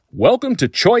Welcome to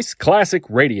Choice Classic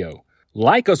Radio.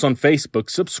 Like us on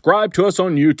Facebook, subscribe to us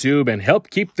on YouTube, and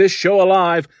help keep this show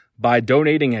alive by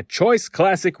donating at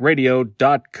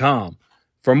choiceclassicradio.com.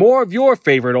 For more of your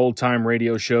favorite old-time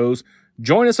radio shows,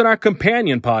 join us on our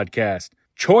companion podcast,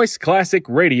 Choice Classic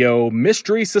Radio,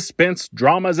 Mystery, Suspense,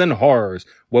 Dramas, and Horrors,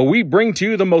 where we bring to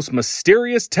you the most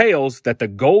mysterious tales that the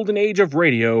golden age of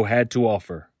radio had to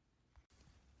offer.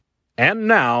 And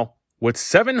now, with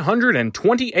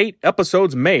 728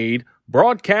 episodes made,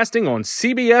 broadcasting on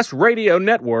CBS Radio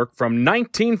Network from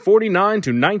 1949 to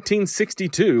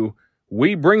 1962,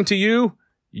 we bring to you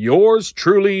yours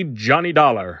truly, Johnny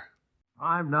Dollar.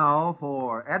 Time now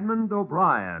for Edmund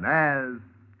O'Brien as...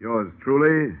 Yours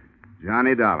truly,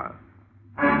 Johnny Dollar.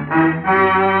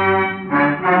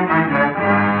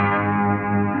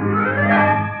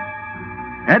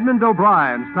 Edmund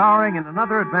O'Brien, starring in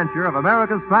another adventure of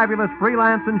America's fabulous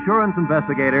freelance insurance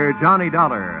investigator, Johnny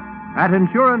Dollar. At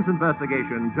insurance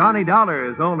investigation, Johnny Dollar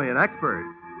is only an expert.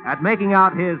 At making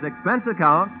out his expense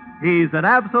account, he's an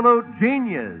absolute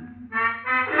genius.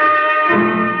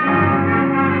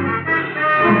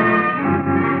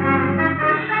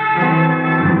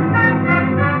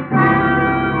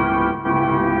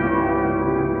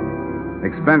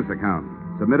 Expense account,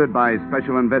 submitted by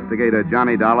Special Investigator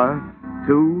Johnny Dollar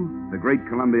to the Great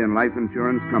Columbian Life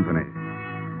Insurance Company.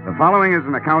 The following is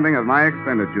an accounting of my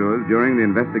expenditures during the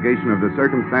investigation of the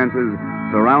circumstances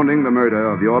surrounding the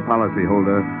murder of your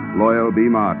policyholder, Loyal B.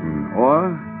 Martin,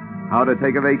 or how to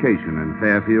take a vacation in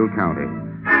Fairfield County.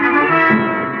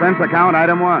 Expense account,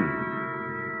 item 1.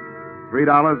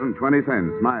 $3.20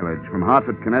 mileage from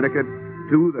Hartford, Connecticut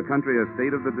to the country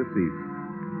estate of the deceased.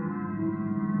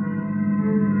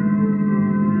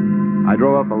 I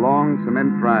drove up a long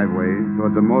cement driveway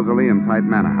towards a mausoleum-type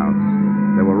manor house.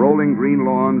 There were rolling green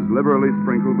lawns liberally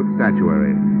sprinkled with statuary,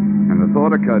 and the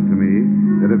thought occurred to me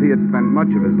that if he had spent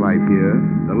much of his life here,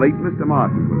 the late Mr.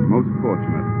 Martin was most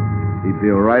fortunate. He'd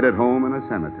feel right at home in a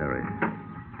cemetery.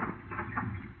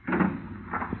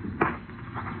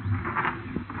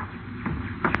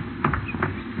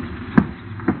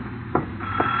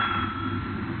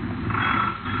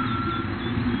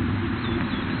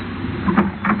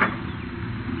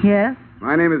 Yes?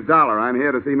 My name is Dollar. I'm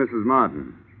here to see Mrs.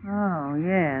 Martin. Oh,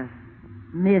 yes.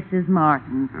 Mrs.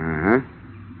 Martin. Uh-huh.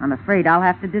 I'm afraid I'll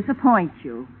have to disappoint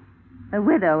you. The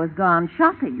widow has gone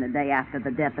shopping the day after the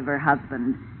death of her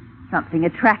husband. Something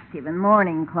attractive in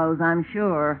mourning clothes, I'm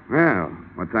sure. Well,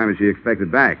 what time is she expected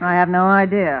back? I have no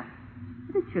idea.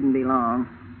 But it shouldn't be long.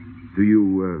 Do you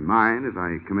mind if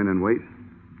I come in and wait?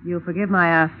 You'll forgive my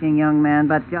asking, young man,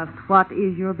 but just what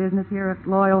is your business here at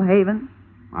Loyal Haven?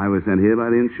 I was sent here by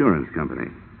the insurance company.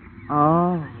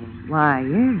 Oh, why,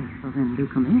 yes. Well, then do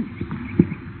come in.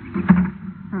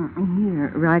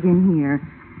 Here, right in here.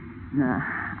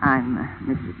 I'm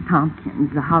Mrs.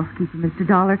 Tompkins, the housekeeper, Mr.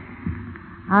 Dollar.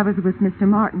 I was with Mr.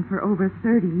 Martin for over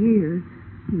 30 years.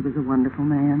 He was a wonderful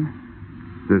man.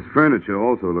 This furniture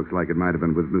also looks like it might have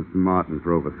been with Mr. Martin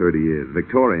for over 30 years.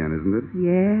 Victorian, isn't it?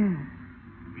 Yes,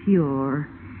 pure.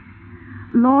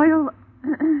 Loyal...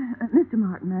 Mr.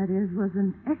 Martin, that is, was an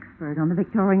expert on the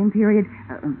Victorian period.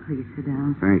 Please sit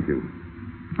down. Thank you.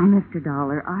 Mr.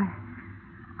 Dollar, I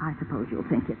suppose you'll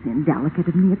think it's indelicate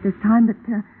of me at this time, but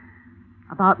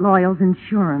about Loyal's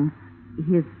insurance,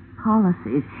 his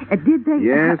policies, did they...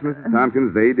 Yes, Mrs.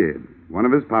 Tompkins, they did. One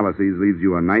of his policies leaves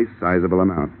you a nice, sizable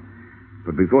amount.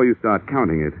 But before you start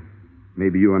counting it,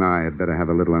 maybe you and I had better have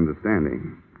a little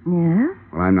understanding. Yes?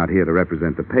 Well, I'm not here to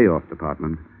represent the payoff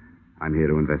department. I'm here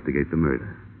to investigate the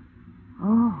murder.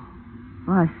 Oh,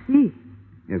 I see.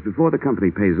 Yes, before the company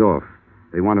pays off,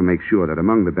 they want to make sure that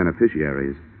among the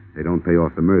beneficiaries, they don't pay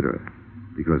off the murderer,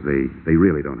 because they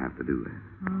really don't have to do that.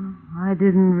 Oh, I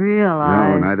didn't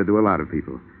realize... No, neither do a lot of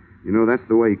people. You know, that's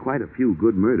the way quite a few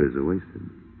good murders are wasted.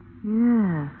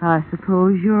 Yes, I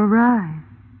suppose you're right.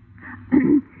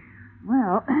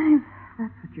 Well, if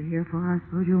that's what you're here for, I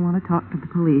suppose you'll want to talk to the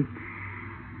police.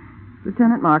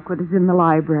 Lieutenant Markwood is in the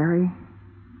library.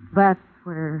 That's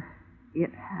where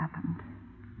it happened.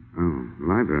 Oh,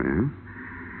 library, huh?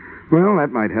 Well,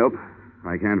 that might help. If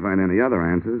I can't find any other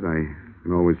answers, I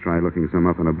can always try looking some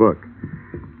up in a book.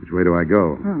 Which way do I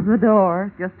go? The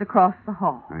door, just across the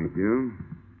hall. Thank you.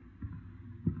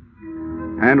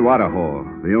 And what a hall.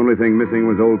 The only thing missing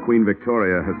was old Queen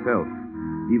Victoria herself.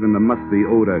 Even the musty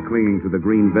odor clinging to the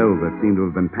green velvet seemed to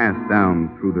have been passed down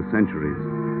through the centuries.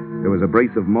 There was a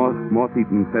brace of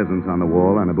moth-eaten pheasants on the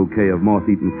wall and a bouquet of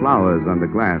moth-eaten flowers under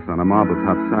glass on a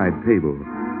marble-top side table.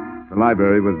 The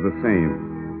library was the same,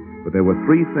 but there were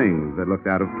three things that looked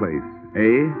out of place.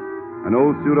 A, an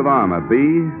old suit of armor. B,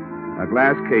 a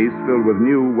glass case filled with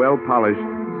new, well-polished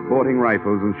sporting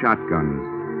rifles and shotguns,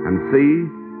 and C,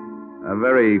 a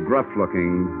very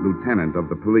gruff-looking lieutenant of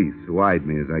the police who eyed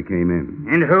me as I came in.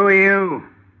 And who are you?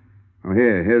 Oh,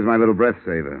 here's my little breath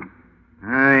saver. Oh,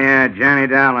 yeah, Johnny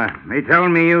Dollar. They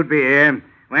told me you'd be here.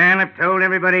 Well, I've told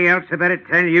everybody else I better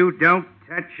tell you, don't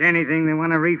touch anything. They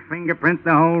want to re-fingerprint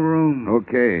the whole room.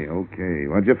 Okay.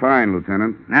 What'd you find,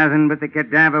 Lieutenant? Nothing but the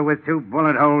cadaver with 2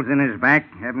 bullet holes in his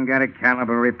back. Haven't got a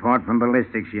caliber report from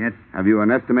ballistics yet. Have you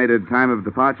an estimated time of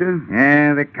departure?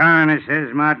 Yeah, the coroner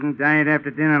says Martin died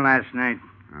after dinner last night.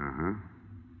 Uh-huh.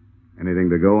 Anything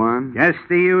to go on? Just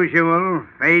the usual.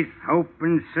 Faith, hope,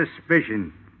 and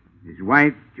suspicion. His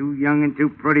wife, too young and too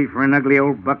pretty for an ugly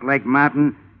old buck like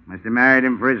Martin, must have married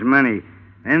him for his money.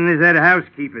 Then there's that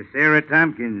housekeeper, Sarah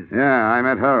Tompkins. Yeah, I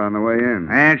met her on the way in.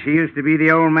 And she used to be the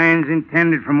old man's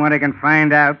intended, from what I can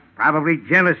find out. Probably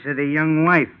jealous of the young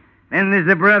wife. Then there's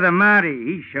the brother, Marty.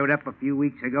 He showed up a few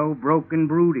weeks ago, broke and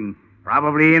brooding.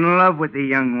 Probably in love with the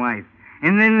young wife.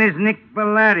 And then there's Nick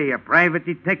Bellotti, a private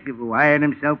detective who hired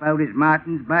himself out as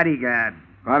Martin's bodyguard.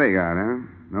 Bodyguard, huh?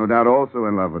 No doubt also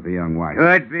in love with the young wife.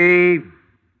 Could be.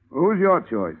 Who's your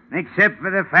choice? Except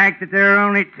for the fact that there are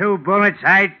only 2 bullets,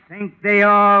 I think they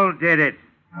all did it.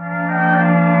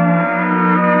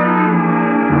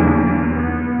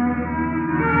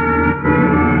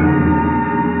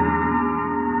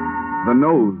 The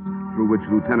nose through which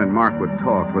Lieutenant Markwood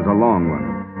talked was a long one,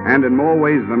 and in more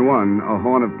ways than one, a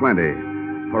horn of plenty,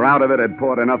 for out of it had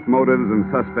poured enough motives and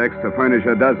suspects to furnish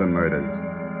a dozen murders.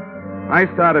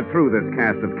 I started through this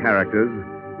cast of characters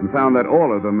and found that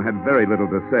all of them had very little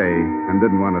to say and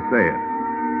didn't want to say it.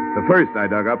 The first I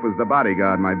dug up was the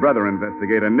bodyguard, my brother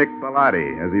investigator, Nick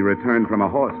Bellotti, as he returned from a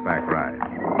horseback ride.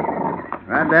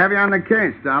 Glad to have you on the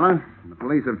case, Dollar. The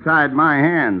police have tied my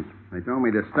hands. They told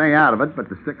me to stay out of it, but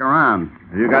to stick around.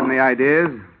 Have you got any ideas?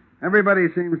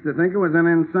 Everybody seems to think it was an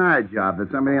inside job,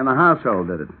 that somebody in the household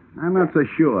did it. I'm not so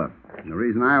sure. The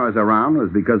reason I was around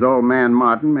was because old man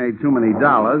Martin made too many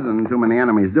dollars and too many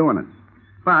enemies doing it.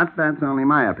 But that's only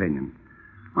my opinion.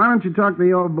 Why don't you talk to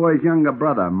the old boy's younger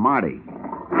brother, Marty?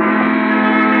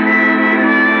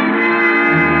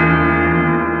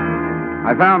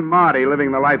 I found Marty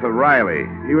living the life of Riley.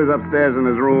 He was upstairs in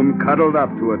his room, cuddled up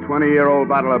to a 20-year-old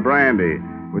bottle of brandy,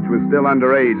 which was still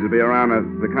underage to be around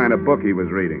the kind of book he was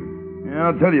reading. Yeah,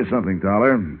 I'll tell you something,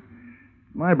 Dollar.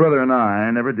 My brother and I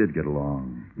never did get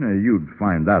along. You'd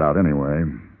find that out anyway.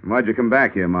 Why'd you come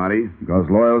back here, Marty? Because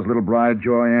Loyal's little bride,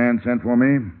 Joy Ann, sent for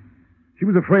me. She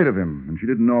was afraid of him, and she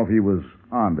didn't know if he was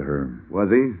on to her. Was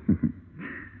he?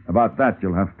 About that,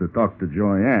 you'll have to talk to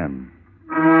Joy Ann.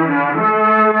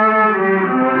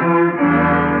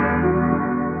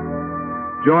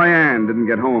 Joy Ann didn't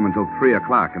get home until 3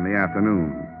 o'clock in the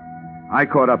afternoon. I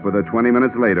caught up with her 20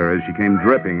 minutes later as she came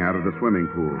dripping out of the swimming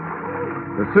pool.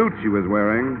 The suit she was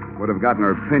wearing would have gotten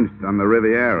her pinched on the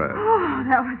Riviera. Oh,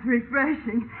 that was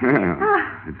refreshing.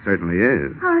 Yeah, it certainly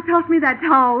is. Oh, toss me that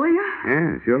towel, will you?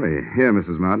 Yeah, surely. Here,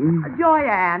 Mrs. Martin.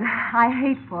 Joyanne, I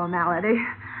hate formality.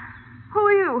 Who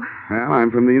are you? Well,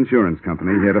 I'm from the insurance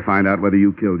company, here to find out whether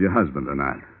you killed your husband or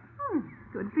not.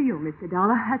 Good for you, Mr.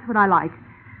 Dollar. That's what I like.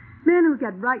 Men who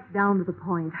get right down to the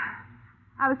point.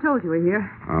 I was told you were here.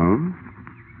 Oh?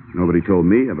 Nobody told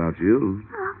me about you.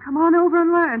 Oh, come on over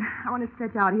and learn. I want to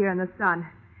stretch out here in the sun.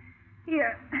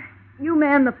 Here, you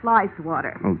man the fly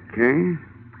swatter. Okay.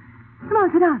 Come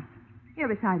on, sit down. Here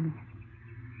beside me.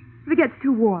 If it gets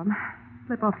too warm,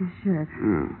 slip off your shirt.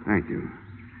 Oh, thank you.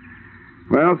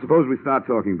 Well, suppose we start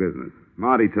talking business.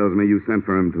 Marty tells me you sent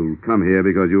for him to come here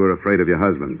because you were afraid of your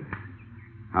husband.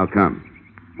 How come?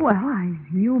 Well, I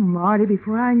knew Marty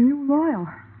before I knew Loyal.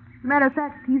 As a matter of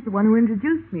fact, he's the one who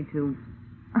introduced me to...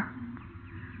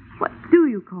 What do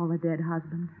you call a dead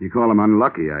husband? You call him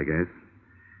unlucky, I guess.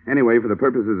 Anyway, for the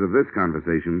purposes of this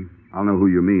conversation, I'll know who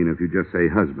you mean if you just say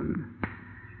husband.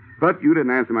 But you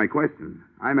didn't answer my question.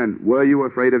 I meant, were you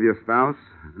afraid of your spouse?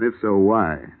 And if so,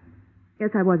 why?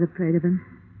 Yes, I was afraid of him.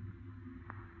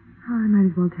 Oh, I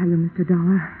might as well tell you, Mr.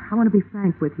 Dollar. I want to be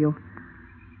frank with you.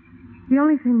 The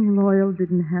only thing Loyal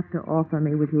didn't have to offer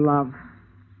me was love.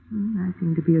 I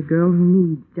seem to be a girl who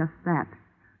needs just that.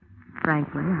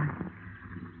 Frankly,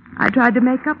 I tried to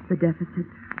make up the deficit.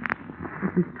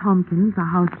 Mrs. Tompkins, the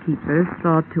housekeeper,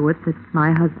 saw to it that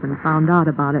my husband found out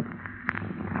about it.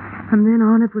 From then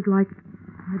on, it was like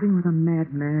living with a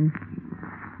madman.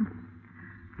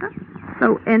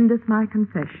 So endeth my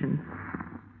confession.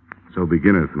 So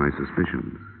beginneth my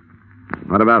suspicions.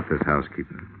 What about this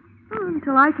housekeeper? Well,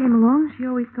 until I came along, she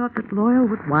always thought that Loyal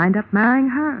would wind up marrying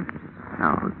her.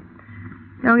 No,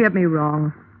 don't get me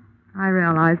wrong. I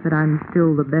realize that I'm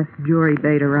still the best jury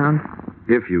bait around.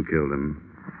 If you killed him,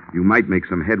 you might make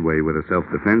some headway with a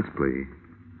self-defense plea.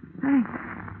 Thanks.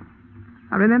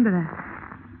 I'll remember that.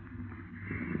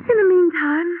 In the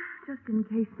meantime, just in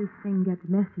case this thing gets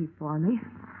messy for me,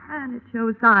 and it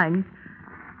shows signs,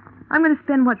 I'm going to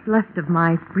spend what's left of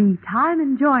my free time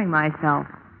enjoying myself.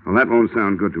 Well, that won't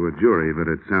sound good to a jury, but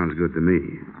it sounds good to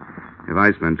me. If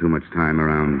I spend too much time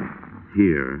around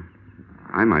here,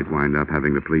 I might wind up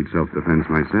having to plead self-defense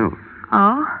myself.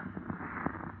 Oh?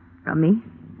 From me?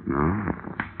 No,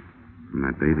 from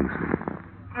that bathing suit.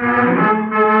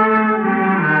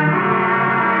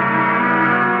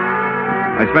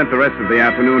 I spent the rest of the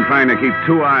afternoon trying to keep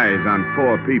two eyes on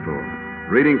four people,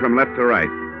 reading from left to right.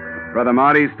 Brother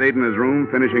Marty stayed in his room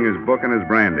finishing his book and his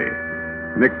brandy.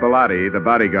 Nick Bellotti, the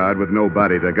bodyguard with no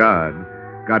body to guard,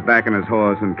 got back on his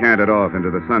horse and cantered off into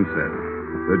the sunset.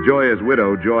 The joyous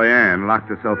widow, Joy Ann, locked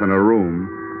herself in her room,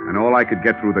 and all I could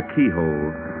get through the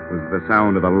keyhole was the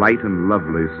sound of a light and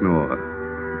lovely snore.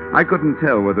 I couldn't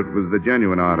tell whether it was the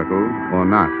genuine article or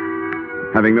not.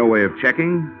 Having no way of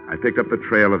checking, I picked up the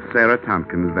trail of Sarah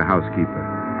Tompkins, the housekeeper.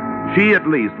 She, at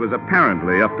least, was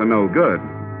apparently up to no good.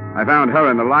 I found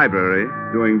her in the library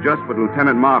doing just what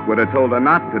Lieutenant Markwood had told her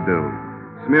not to do,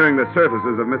 smearing the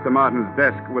surfaces of Mr. Martin's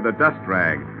desk with a dust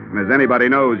rag. And as anybody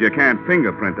knows, you can't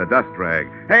fingerprint a dust rag.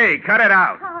 Hey, cut it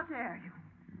out! How dare you?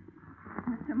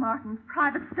 Mr. Martin's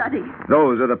private study.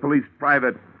 Those are the police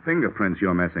private fingerprints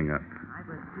you're messing up. I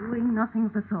was doing nothing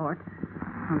of the sort.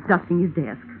 I was dusting his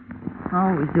desk. I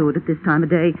always do it at this time of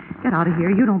day. Get out of here.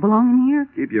 You don't belong in here.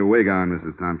 Keep your wig on,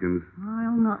 Mrs. Tompkins.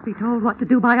 I'll not be told what to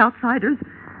do by outsiders.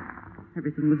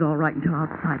 Everything was all right until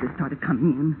outsiders started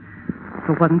coming in. If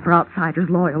it wasn't for outsiders,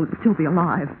 Loyal would still be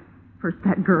alive. First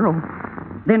that girl,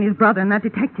 then his brother and that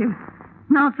detective.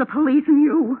 Now it's the police and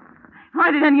you.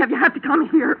 Why did any of you have to come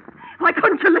here? Why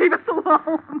couldn't you leave us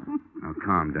alone? Now,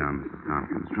 calm down, Mrs.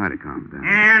 Tompkins. Try to calm down.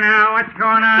 Yeah, now, what's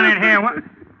going on in here? What?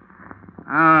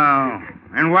 Oh,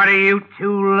 and what are you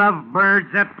two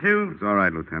lovebirds up to? It's all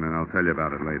right, Lieutenant. I'll tell you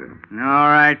about it later. All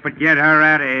right, but get her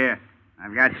out of here.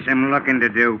 I've got some looking to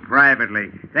do privately.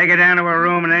 Take her down to her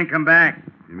room and then come back.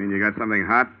 You mean you got something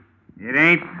hot? It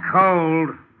ain't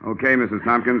cold. Okay, Mrs.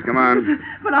 Tompkins, come on.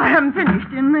 But I haven't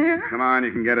finished in there. Come on,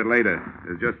 you can get it later.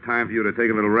 There's just time for you to take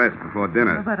a little rest before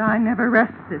dinner. But I never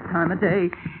rest this time of day.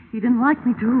 He didn't like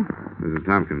me to. Mrs.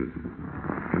 Tompkins,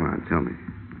 come on, tell me.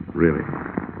 Really,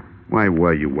 why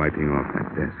were you wiping off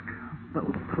that desk?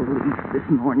 Those police this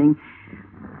morning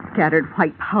scattered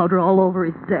white powder all over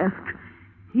his desk.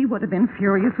 He would have been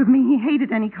furious with me. He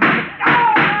hated any kind of...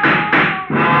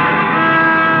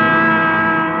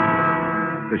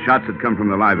 The shots had come from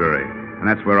the library, and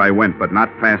that's where I went, but not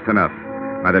fast enough.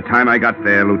 By the time I got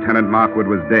there, Lieutenant Markwood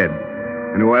was dead,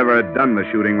 and whoever had done the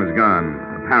shooting was gone,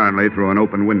 apparently through an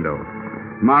open window.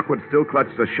 Markwood still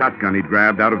clutched a shotgun he'd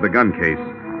grabbed out of the gun case,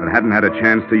 but hadn't had a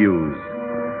chance to use.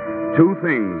 Two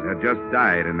things had just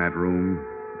died in that room,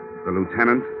 the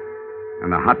lieutenant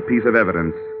and the hot piece of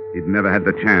evidence he'd never had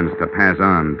the chance to pass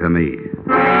on to me.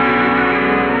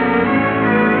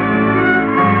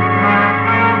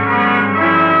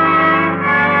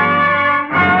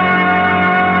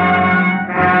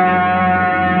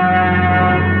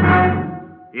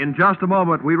 In just a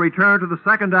moment, we return to the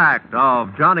second act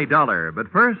of Johnny Dollar. But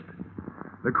first,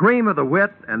 the cream of the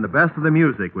wit and the best of the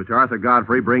music, which Arthur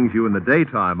Godfrey brings you in the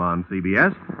daytime on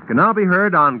CBS, can now be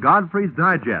heard on Godfrey's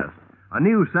Digest, a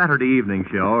new Saturday evening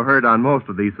show heard on most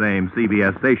of these same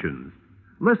CBS stations.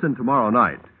 Listen tomorrow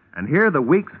night and hear the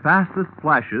week's fastest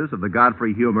flashes of the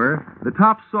Godfrey humor, the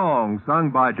top songs sung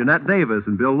by Jeanette Davis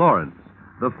and Bill Lawrence,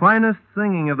 the finest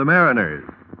singing of the Mariners.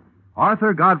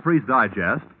 Arthur Godfrey's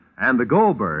Digest and the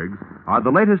Goldbergs are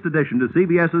the latest addition to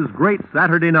CBS's Great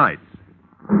Saturday Nights.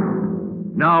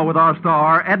 Now, with our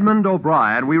star, Edmund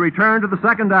O'Brien, we return to the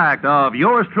second act of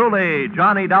yours truly,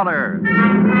 Johnny Dollar.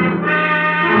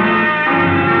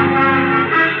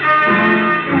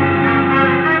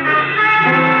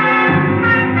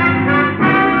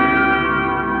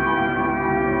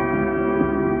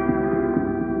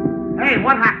 Hey,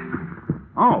 what happened?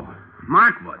 Oh,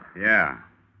 Markwood. Yeah,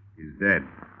 he's dead.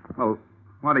 Well,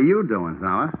 what are you doing,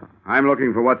 fella? I'm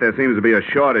looking for what there seems to be a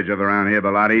shortage of around here,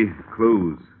 Bellotti.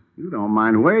 Clues. You don't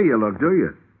mind where you look, do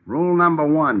you? Rule number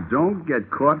 1, don't get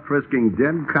caught frisking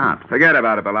dead cops. Forget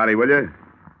about it, Bellotti, will you?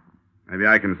 Maybe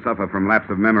I can suffer from lapse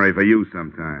of memory for you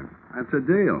sometime. That's a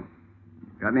deal.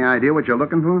 Got any idea what you're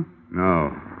looking for?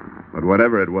 No. But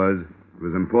whatever it was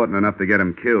important enough to get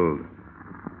him killed.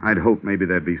 I'd hoped maybe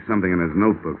there'd be something in his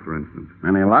notebook, for instance.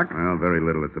 Any luck? Well, very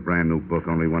little. It's a brand new book,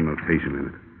 only one notation in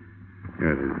it.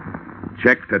 Here it is.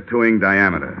 Check tattooing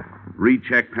diameter.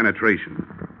 Recheck penetration.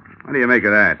 What do you make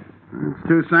of that? It's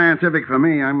too scientific for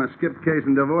me. I'm a skip case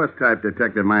and divorce type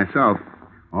detective myself.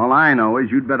 All I know is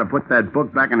you'd better put that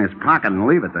book back in his pocket and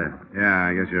leave it there. Yeah,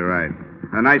 I guess you're right.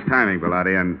 Nice timing,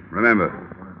 Bellotti, and remember,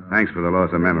 thanks for the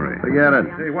loss of memory. Forget it.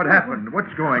 Hey, what happened?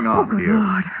 What's going Oh, on good here?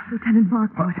 Lord. Lieutenant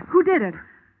Markwood. Who did it?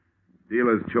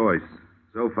 Dealer's choice.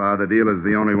 So far, the dealer's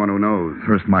the only one who knows.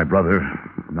 First my brother,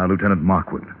 now Lieutenant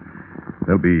Markwood.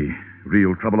 There'll be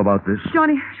real trouble about this.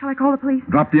 Johnny, shall I call the police?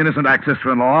 Drop the innocent act,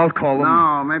 sister-in-law. I'll call them.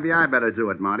 No, maybe I better do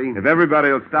it, Marty. If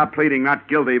everybody will stop pleading not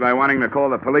guilty by wanting to call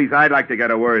the police, I'd like to get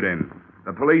a word in.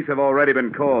 The police have already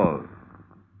been called.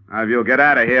 Now, if you'll get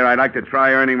out of here, I'd like to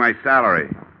try earning my salary.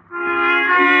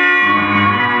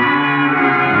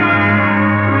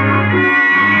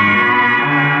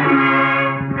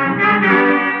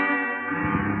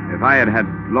 If I had had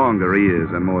longer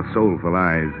ears and more soulful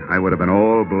eyes, I would have been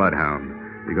all bloodhound,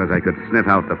 because I could sniff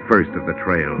out the first of the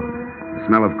trail. The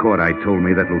smell of cordite told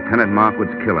me that Lieutenant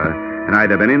Markwood's killer had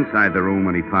either been inside the room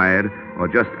when he fired or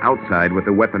just outside with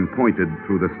the weapon pointed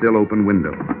through the still-open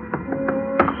window.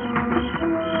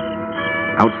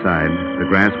 Outside, the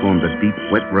grass formed a deep,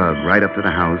 wet rug right up to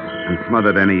the house and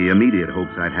smothered any immediate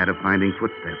hopes I'd had of finding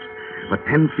footsteps. But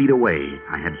 10 feet away,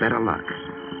 I had better luck.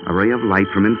 A ray of light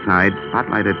from inside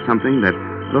spotlighted something that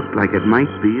looked like it might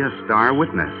be a star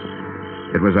witness.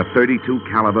 It was a .32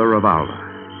 caliber revolver.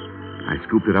 I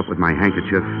scooped it up with my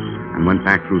handkerchief and went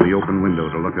back through the open window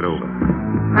to look it over.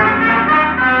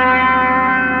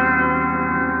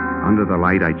 Under the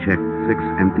light, I checked 6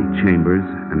 empty chambers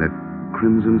and a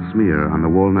crimson smear on the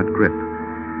walnut grip.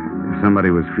 If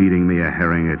somebody was feeding me a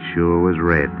herring, it sure was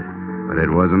red. But it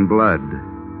wasn't blood.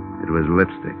 It was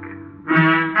lipstick.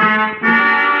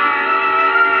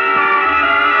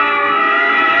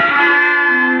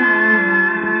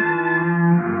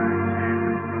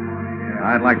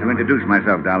 I'd like to introduce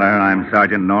myself, Dollar. I'm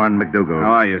Sergeant Norrin McDougal.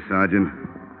 How are you, Sergeant?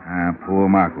 Poor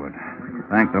Markwood.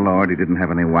 Thank the Lord he didn't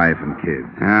have any wife and kids.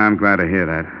 I'm glad to hear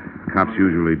that. Cops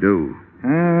usually do.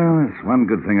 Well, there's one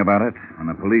good thing about it. When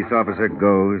a police officer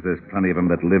goes, there's plenty of them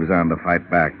that lives on to fight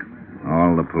back.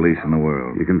 All the police in the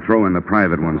world. You can throw in the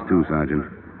private ones, too, Sergeant.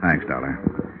 Thanks, Dollar.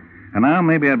 And now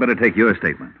maybe I'd better take your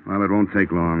statement. Well, it won't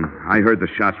take long. I heard the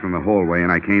shots from the hallway,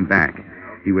 and I came back.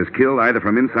 He was killed either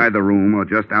from inside the room or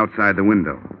just outside the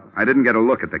window. I didn't get a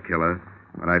look at the killer,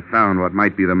 but I found what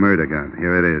might be the murder gun.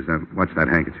 Here it is. Watch that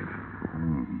handkerchief.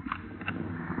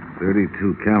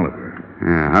 32 caliber.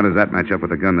 Yeah, how does that match up with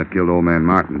the gun that killed old man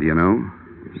Martin, do you know?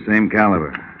 Same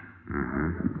caliber.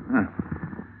 Uh-huh.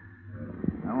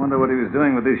 I wonder what he was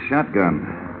doing with this shotgun.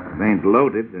 It ain't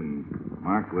loaded, and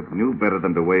Markwood knew better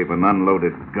than to wave an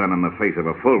unloaded gun in the face of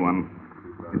a full one.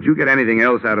 Did you get anything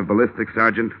else out of ballistics,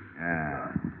 Sergeant?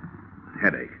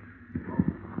 Headache.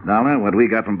 Dollar, what we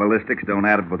got from ballistics don't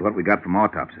add up with what we got from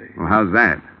autopsy. Well, how's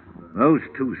that? Those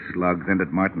 2 slugs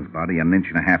entered Martin's body an inch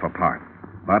and a half apart.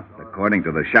 But, according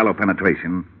to the shallow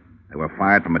penetration, they were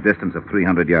fired from a distance of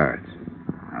 300 yards.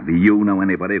 Now, do you know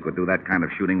anybody who could do that kind of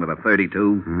shooting with a .32?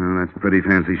 Well, that's pretty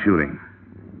fancy shooting.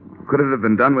 Could it have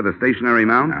been done with a stationary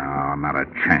mount? No, not a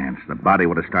chance. The body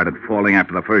would have started falling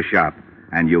after the first shot,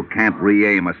 and you can't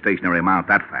re-aim a stationary mount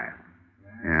that fast.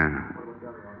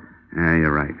 Yeah,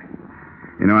 you're right.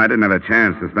 You know, I didn't have a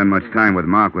chance to spend much time with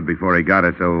Markwood before he got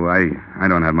it, so I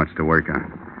don't have much to work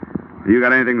on. You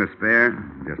got anything to spare?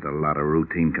 Just a lot of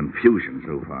routine confusion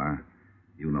so far.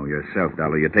 You know yourself,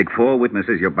 Dollar. You take 4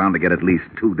 witnesses, you're bound to get at least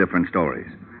 2 different stories.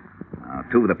 Now,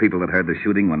 2 of the people that heard the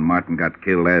shooting when Martin got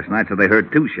killed last night said they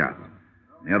heard 2 shots.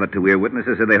 The other 2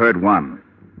 ear-witnesses said they heard 1.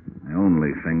 The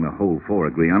only thing the whole 4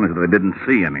 agree on is that they didn't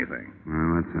see anything.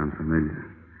 Well, that sounds familiar.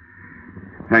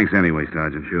 Thanks anyway,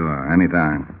 Sergeant. Sure,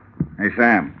 anytime. Hey,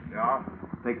 Sam. Yeah?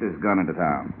 Take this gun into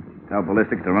town. Tell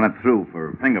ballistics to run it through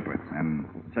for fingerprints and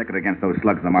check it against those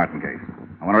slugs in the Martin case.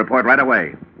 I want to report right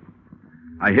away.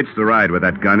 I hitched the ride with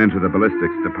that gun into the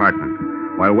ballistics department.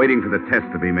 While waiting for the test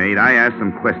to be made, I asked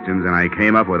some questions, and I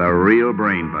came up with a real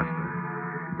brain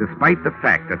buster. Despite the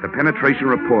fact that the penetration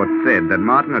report said that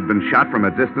Martin had been shot from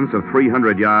a distance of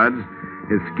 300 yards,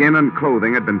 his skin and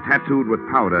clothing had been tattooed with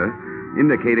powder,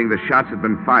 indicating the shots had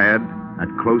been fired at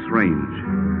close range.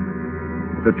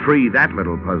 The tree that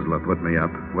little puzzler put me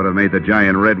up would have made the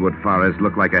giant redwood forest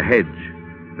look like a hedge.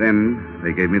 Then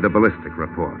they gave me the ballistic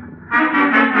report.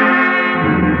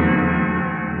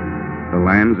 The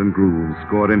lands and grooves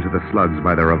scored into the slugs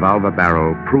by the revolver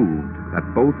barrel proved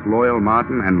that both Loyal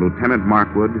Martin and Lieutenant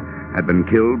Markwood had been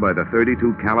killed by the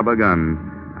 .32 caliber gun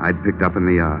I'd picked up in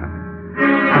the yard.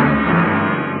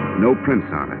 No prints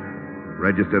on it.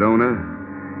 Registered owner,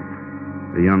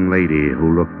 the young lady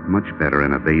who looked much better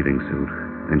in a bathing suit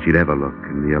than she'd ever look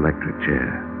in the electric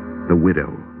chair. The widow,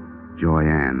 Joy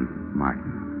Ann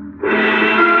Martin.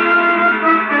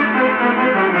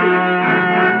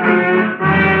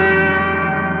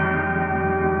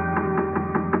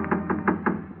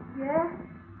 Yes?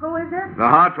 Who is it? The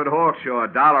Hartford Hawkshaw.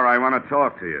 Dollar, I want to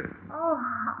talk to you. Oh,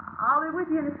 I'll be with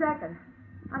you in a second.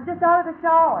 I'm just out of the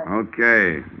shower.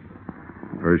 Okay.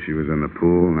 First she was in the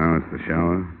pool, now it's the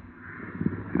shower.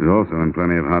 She's also in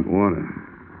plenty of hot water.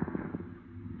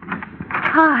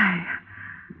 Hi.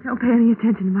 Don't pay any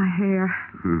attention to my hair.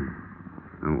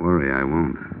 Don't worry, I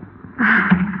won't.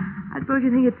 I suppose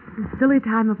you think it's a silly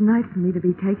time of night for me to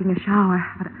be taking a shower,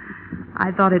 but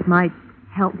I thought it might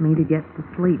help me to get to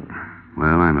sleep.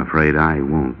 Well, I'm afraid I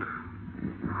won't.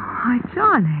 Why,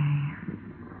 Johnny.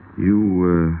 You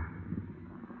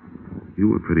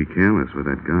were pretty careless with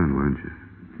that gun, weren't you?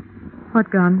 What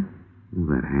gun? Oh,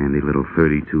 that handy little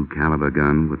 .32 caliber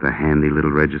gun with the handy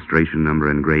little registration number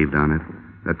engraved on it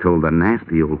that told the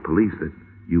nasty old police that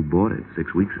you bought it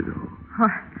 6 weeks ago.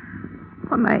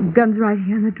 Well, my gun's right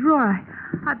here in the drawer.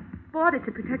 I bought it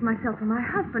to protect myself from my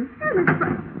husband. Here, it's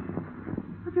right.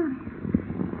 Oh, Johnny.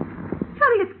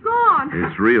 Johnny, it's gone.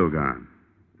 It's real gone.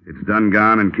 It's done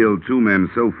gone and killed 2 men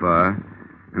so far.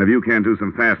 And if you can't do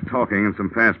some fast talking and some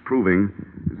fast proving,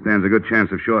 it stands a good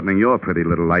chance of shortening your pretty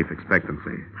little life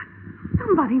expectancy.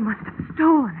 Somebody must have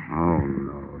stolen it. Oh,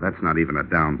 no. That's not even a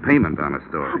down payment on a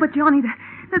story. Oh, but Johnny,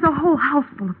 there's a whole house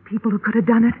full of people who could have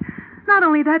done it. Not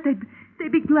only that,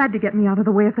 they'd be glad to get me out of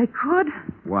the way if they could.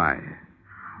 Why?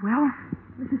 Well,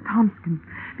 Mrs. Thompson,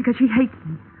 because she hates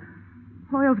me.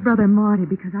 Loyal's brother, Marty,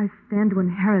 because I stand to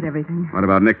inherit everything. What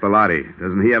about Nick Bellotti?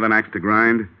 Doesn't he have an axe to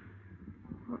grind?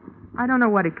 I don't know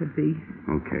what it could be.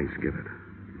 Okay, skip it.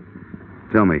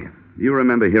 Tell me, you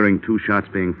remember hearing 2 shots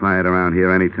being fired around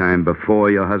here any time before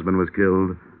your husband was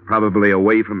killed? Probably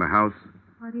away from the house?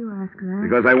 Why do you ask that?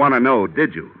 Because I want to know,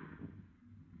 did you?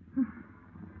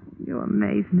 You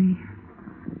amaze me.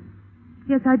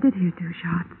 Yes, I did hear 2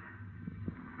 shots.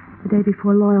 The day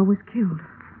before Loyal was killed.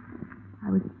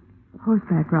 I was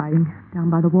horseback riding down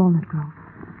by the Walnut Grove.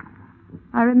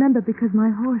 I remember because my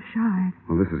horse shied.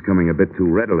 Well, this is coming a bit too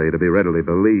readily to be readily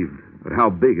believed. But how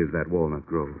big is that Walnut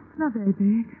Grove? Not very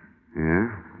big. Yeah?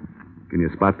 Can you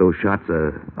spot those shots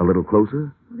a little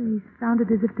closer? They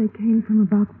sounded as if they came from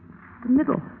about the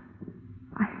middle.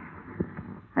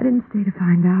 I didn't stay to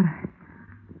find out.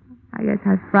 I guess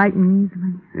I frighten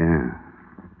easily. Yeah.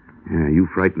 Yeah, you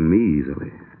frighten me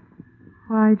easily.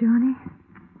 Why, Johnny?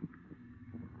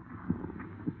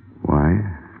 Why?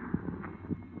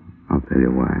 I'll tell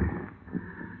you why.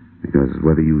 Because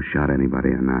whether you shot anybody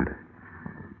or not,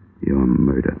 you're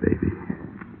murder, baby.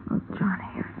 Oh,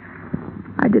 Johnny,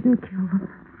 I didn't kill them.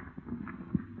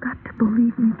 Got to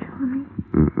believe me, Johnny.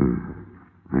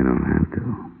 I don't have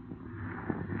to.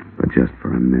 But just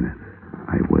for a minute,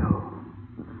 I will.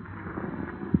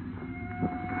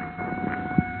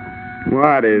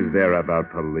 What is there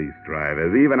about police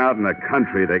drivers? Even out in the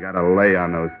country, they got to lay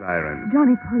on those sirens.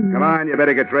 Johnny, please. Come on, you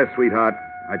better get dressed, sweetheart.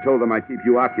 I told them I'd keep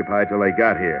you occupied till they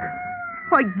got here.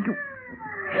 Why, you...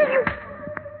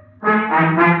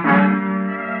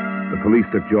 The police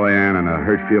took Joyanne and her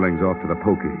hurt feelings off to the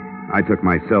pokey. I took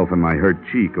myself and my hurt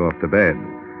cheek off to bed.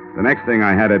 The next thing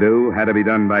I had to do had to be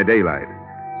done by daylight.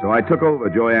 So I took over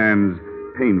Joyanne's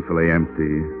painfully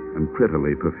empty and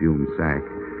prettily perfumed sack,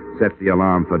 set the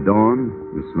alarm for dawn,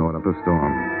 and snort up a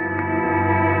storm.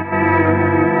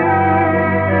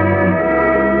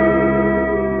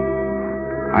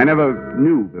 I never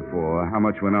knew before how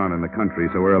much went on in the country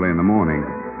so early in the morning.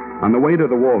 On the way to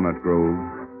the Walnut Grove,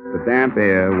 the damp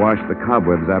air washed the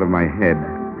cobwebs out of my head,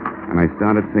 and I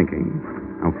started thinking.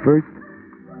 Now, first,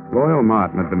 Loyal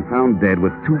Martin had been found dead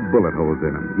with 2 bullet holes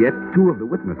in him. Yet 2 of the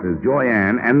witnesses,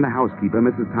 Joyanne and the housekeeper,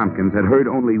 Mrs. Tompkins, had heard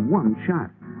only 1 shot.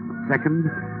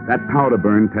 Second, that powder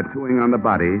burn tattooing on the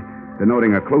body,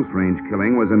 denoting a close-range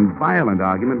killing, was in violent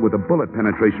argument with a bullet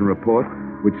penetration report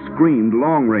which screamed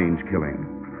long-range killing.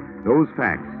 Those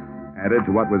facts, added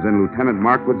to what was in Lieutenant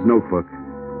Markwood's notebook,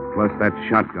 plus that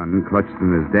shotgun clutched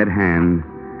in his dead hand,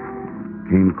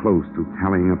 came close to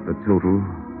tallying up the total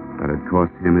that had cost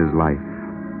him his life.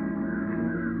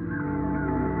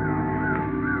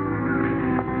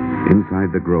 Inside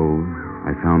the grove,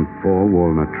 I found 4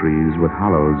 walnut trees with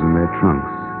hollows in their trunks.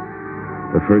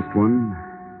 The first one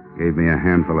gave me a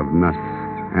handful of nuts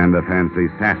and a fancy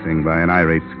sassing by an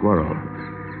irate squirrel.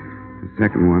 The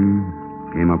second one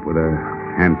came up with a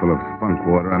handful of spunk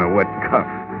water and a wet cuff.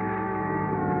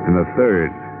 And the third,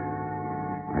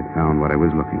 I found what I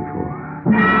was looking for.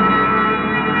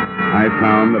 I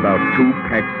found about 2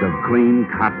 pecks of clean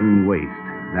cotton waste.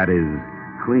 That is,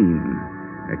 clean,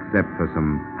 except for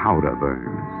some powder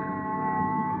burns.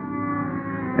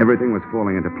 Everything was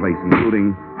falling into place,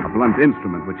 including a blunt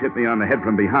instrument which hit me on the head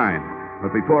from behind.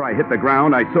 But before I hit the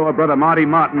ground, I saw Brother Marty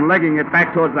Martin legging it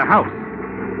back towards the house.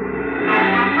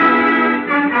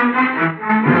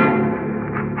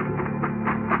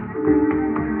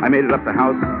 I made it up the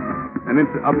house and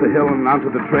up the hill and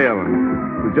onto the trail,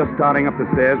 and was just starting up the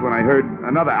stairs when I heard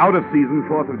another out-of-season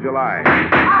 4th of July.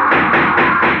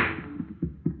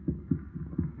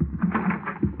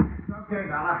 Okay,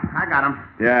 Dollar. I got him.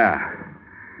 Yeah.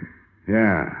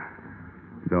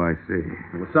 So I see.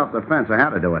 It was self-defense. I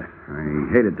had to do it. I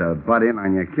hated to butt in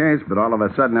on your case, but all of a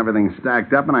sudden everything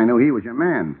stacked up, and I knew he was your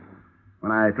man.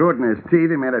 When I threw it in his teeth,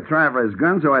 he made a try for his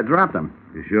gun, so I dropped him.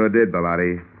 You sure did,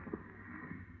 Bellotti.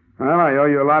 Well, I owe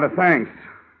you a lot of thanks.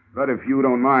 But if you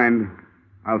don't mind,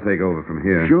 I'll take over from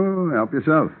here. Sure, help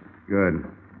yourself. Good.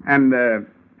 And,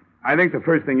 I think the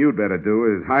first thing you'd better do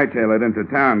is hightail it into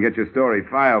town, get your story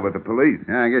filed with the police.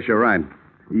 Yeah, I guess you're right.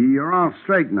 You're all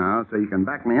straight now, so you can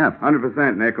back me up.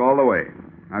 100%, Nick, all the way.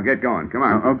 Now get going. Come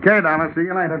on. Okay, Dollar. See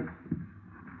you later.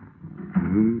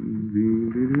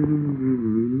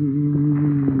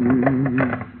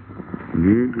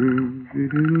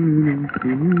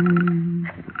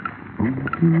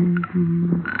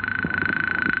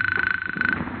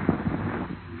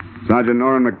 Sergeant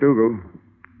Norrin McDougal.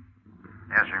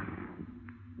 Yes, sir.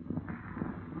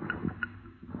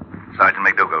 Sergeant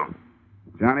McDougal.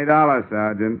 Johnny Dollar,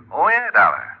 Sergeant. Oh, yeah,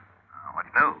 Dollar. What's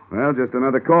new? Well, just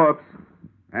another corpse.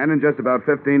 And in just about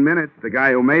 15 minutes, the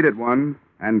guy who made it one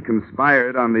and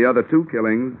conspired on the other 2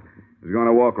 killings is going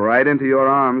to walk right into your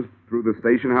arms through the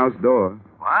station house door.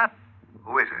 What?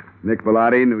 Who is it? Nick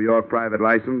Bellotti, New York private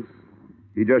license.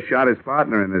 He just shot his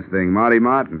partner in this thing, Marty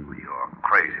Martin. Well, you're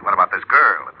crazy. What about this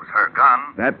girl? It was her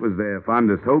gun. That was their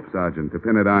fondest hope, Sergeant, to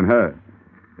pin it on her.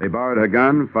 They borrowed her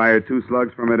gun, fired 2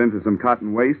 slugs from it into some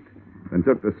cotton waste, then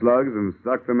took the slugs and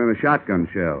stuck them in a shotgun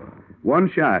shell. 1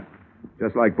 shot,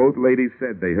 just like both ladies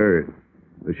said they heard.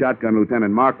 The shotgun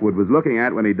Lieutenant Markwood was looking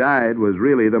at when he died was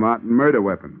really the Martin murder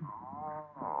weapon.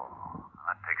 Oh,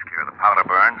 that takes care of the powder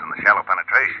burns and the shallow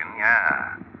penetration,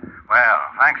 yeah. Well,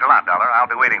 thanks a lot, Dollar. I'll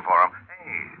be waiting for him.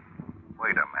 Hey,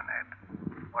 wait a minute.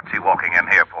 What's he walking in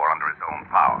here for under his own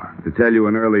power? To tell you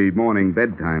an early morning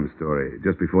bedtime story,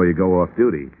 just before you go off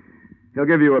duty. He'll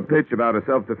give you a pitch about a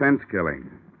self-defense killing.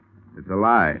 It's a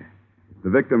lie. The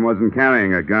victim wasn't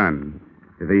carrying a gun.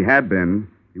 If he had been,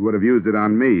 he would have used it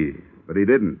on me. But he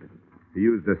didn't. He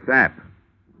used a sap.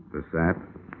 The sap.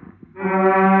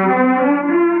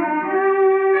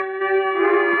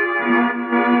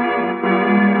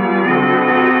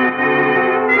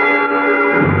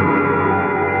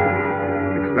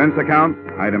 Expense account,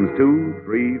 items 2,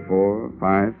 3, 4,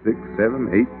 5, 6, 7,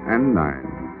 8, and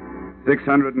 9.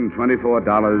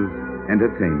 $624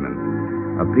 entertainment.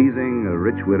 Appeasing a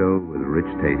rich widow with rich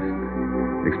taste.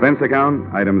 Expense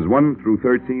account, items 1 through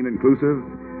 13 inclusive,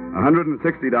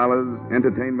 $160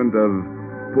 entertainment of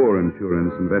poor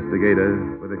insurance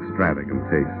investigator with extravagant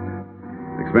taste.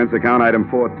 Expense account, item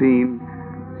 14,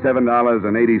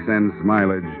 $7.80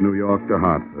 mileage New York to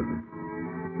Hartford.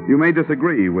 You may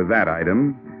disagree with that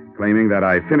item, claiming that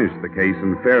I finished the case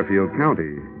in Fairfield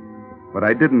County. But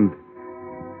I didn't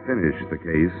finish the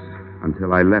case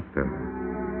until I left her.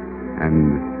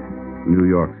 And New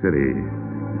York City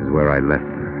is where I left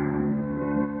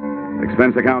her.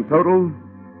 Expense account total,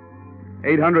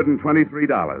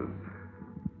 $823.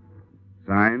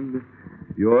 Signed,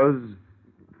 yours,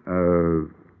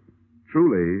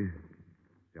 truly,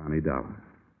 Johnny Dollar.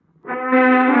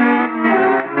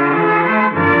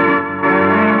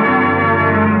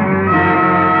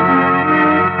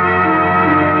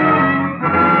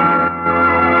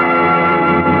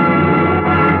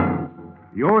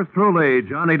 Yours truly,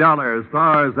 Johnny Dollar,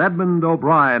 stars Edmund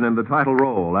O'Brien in the title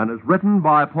role and is written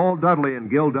by Paul Dudley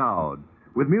and Gil Dowd,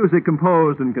 with music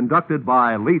composed and conducted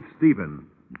by Leith Stevens.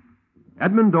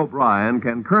 Edmund O'Brien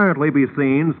can currently be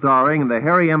seen starring in the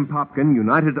Harry M. Popkin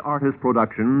United Artists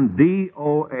production,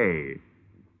 DOA.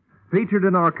 Featured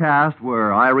in our cast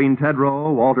were Irene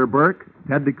Tedrow, Walter Burke,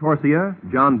 Ted DeCorsia,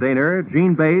 John Daner,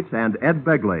 Gene Bates, and Ed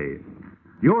Begley.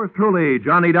 Yours truly,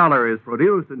 Johnny Dollar, is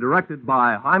produced and directed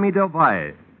by Jaime Del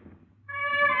Valle.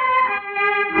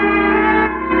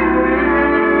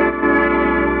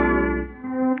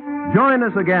 Join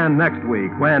us again next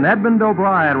week when Edmund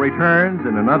O'Brien returns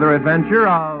in another adventure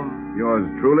of... Yours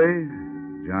truly,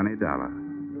 Johnny Dollar.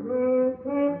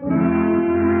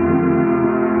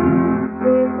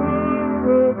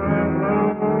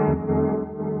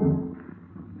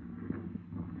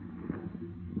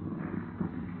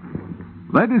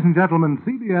 Ladies and gentlemen,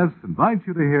 CBS invites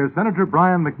you to hear Senator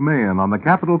Brian McMahon on the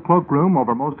Capitol cloakroom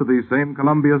over most of these same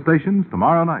Columbia stations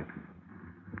tomorrow night.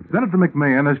 Senator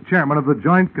McMahon is chairman of the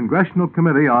Joint Congressional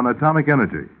Committee on Atomic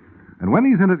Energy. And when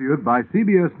he's interviewed by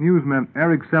CBS newsmen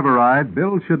Eric Severide,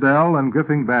 Bill Shadell, and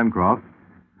Griffin Bancroft,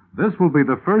 this will be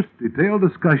the first detailed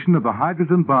discussion of the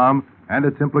hydrogen bomb and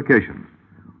its implications.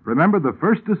 Remember, the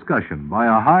first discussion by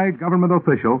a high government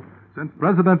official since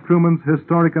President Truman's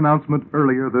historic announcement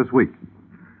earlier this week.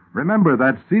 Remember,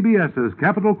 that's CBS's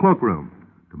Capitol Cloakroom,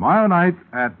 tomorrow night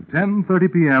at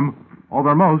 10:30 p.m.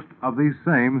 over most of these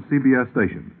same CBS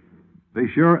stations. Be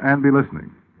sure and be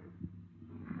listening.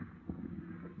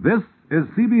 This is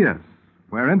CBS,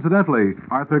 where, incidentally,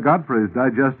 Arthur Godfrey's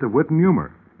Digest of Wit and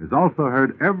Humor is also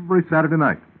heard every Saturday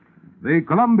night. The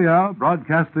Columbia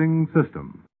Broadcasting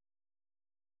System.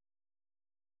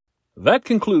 That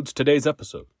concludes today's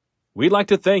episode. We'd like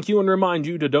to thank you and remind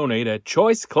you to donate at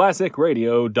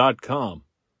choiceclassicradio.com.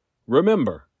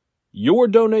 Remember, your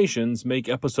donations make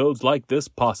episodes like this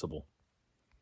possible.